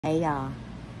Hey y'all.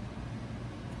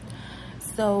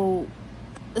 So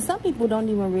some people don't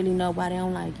even really know why they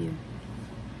don't like you.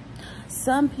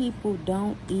 Some people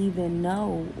don't even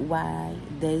know why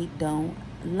they don't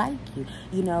like you.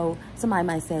 You know, somebody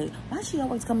might say, why she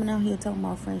always coming out here talking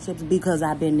about friendships? Because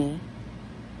I've been there.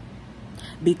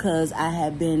 Because I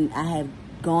have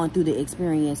gone through the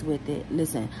experience with it.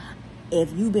 Listen,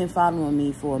 if you've been following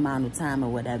me for an amount of time or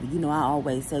whatever, you know I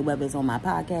always say, whether it's on my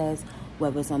podcast,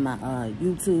 whether it's on my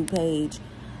YouTube page,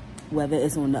 whether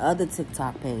it's on the other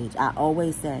TikTok page, I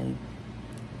always say,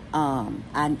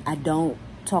 I don't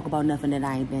talk about nothing that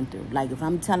I ain't been through. Like, if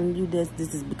I'm telling you this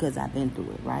is because I've been through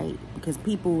it, right? Because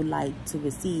people like to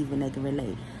receive and they can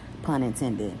relate, pun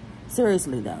intended.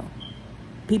 Seriously, though.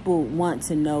 People want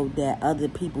to know that other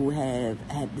people have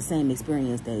had the same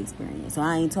experience they experienced. So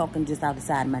I ain't talking just out the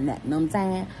side of my neck. You know what I'm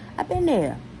saying? I've been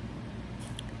there.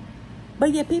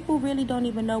 But yeah, people really don't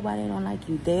even know why they don't like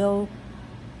you. They'll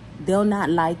not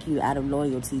like you out of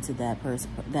loyalty to that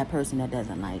person that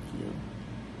doesn't like you.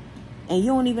 And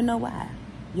you don't even know why.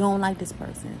 You don't like this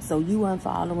person. So you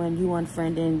unfollowing, you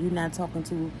unfriending, you not talking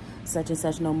to such and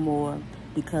such no more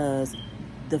because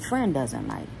the friend doesn't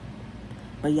like.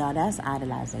 But y'all, that's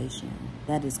idolization.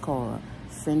 That is called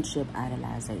friendship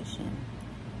idolization.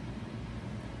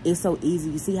 It's so easy.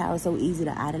 You see how it's so easy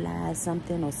to idolize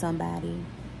something or somebody?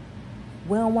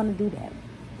 We don't want to do that.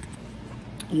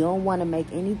 You don't want to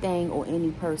make anything or any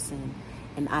person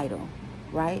an idol,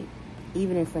 right?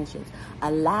 Even in friendships.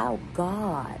 Allow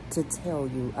God to tell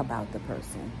you about the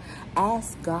person.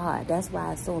 Ask God. That's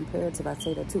why it's so imperative. I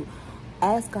say that too.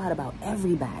 Ask God about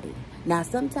everybody. Now,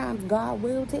 sometimes God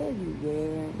will tell you,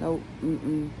 yeah, no,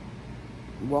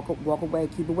 walk away,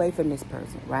 keep away from this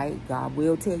person, right? God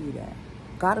will tell you that.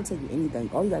 God will tell you anything.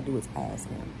 All you got to do is ask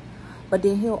him. But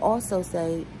then he'll also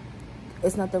say,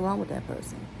 it's nothing wrong with that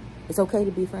person. It's okay to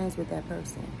be friends with that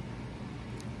person.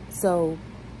 So,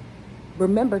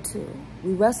 remember too,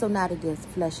 we wrestle not against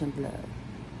flesh and blood.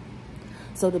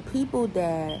 So the people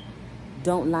that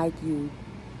don't like you,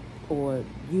 or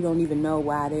you don't even know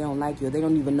why they don't like you, or they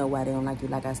don't even know why they don't like you,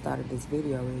 like I started this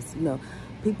video, is, you know,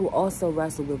 people also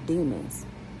wrestle with demons.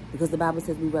 Because the Bible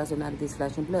says we wrestle not against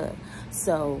flesh and blood.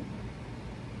 So,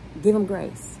 give them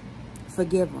grace.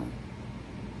 Forgive them.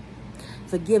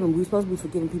 Forgive them. We're supposed to be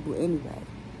forgiving people anyway.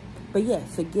 But yeah,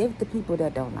 forgive the people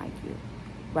that don't like you,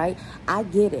 right? I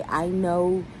get it. I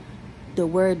know the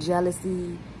word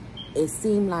jealousy, it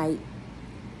seems like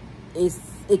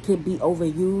it can be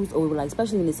overused, or like,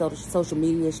 especially in the social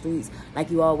media streets,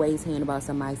 like you always hearing about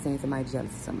somebody saying somebody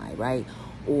jealous of somebody, right?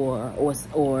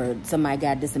 Or somebody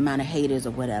got this amount of haters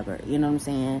or whatever. You know what I'm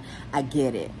saying? I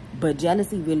get it. But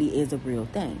jealousy really is a real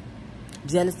thing.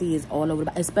 Jealousy is all over,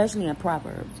 especially in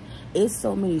Proverbs. It's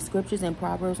so many scriptures in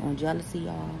Proverbs on jealousy,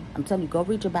 y'all. I'm telling you, go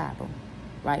read your Bible,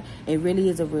 right? It really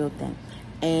is a real thing.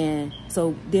 And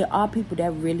so there are people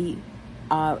that really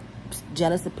are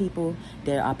jealous of people.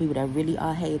 There are people that really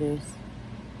are haters.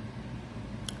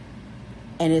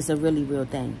 And it's a really real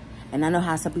thing. And I know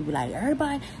how some people like,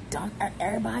 everybody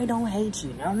don't hate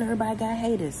you. Not everybody got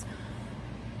haters.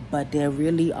 But there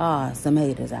really are some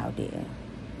haters out there,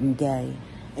 okay?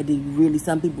 And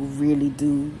some people really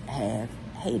do have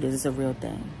haters. It's a real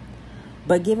thing.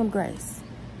 But give them grace.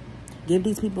 Give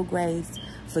these people grace.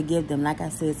 Forgive them. Like I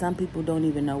said, some people don't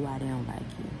even know why they don't like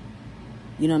you.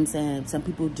 You know what I'm saying? Some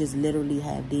people just literally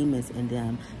have demons in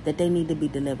them that they need to be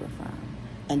delivered from.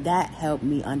 And that helped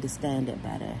me understand it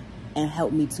better. And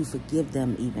helped me to forgive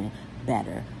them even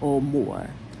better or more.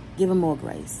 Give them more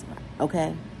grace.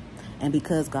 Okay? And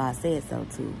because God said so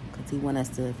too. Because he wants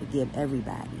us to forgive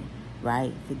everybody.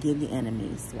 Right? Forgive your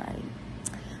enemies. Right?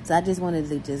 So I just wanted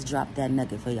to just drop that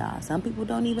nugget for y'all. Some people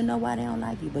don't even know why they don't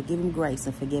like you. But give them grace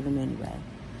and forgive them anyway.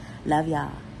 Love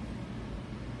y'all.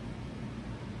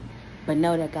 But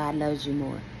know that God loves you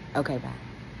more. Okay, bye.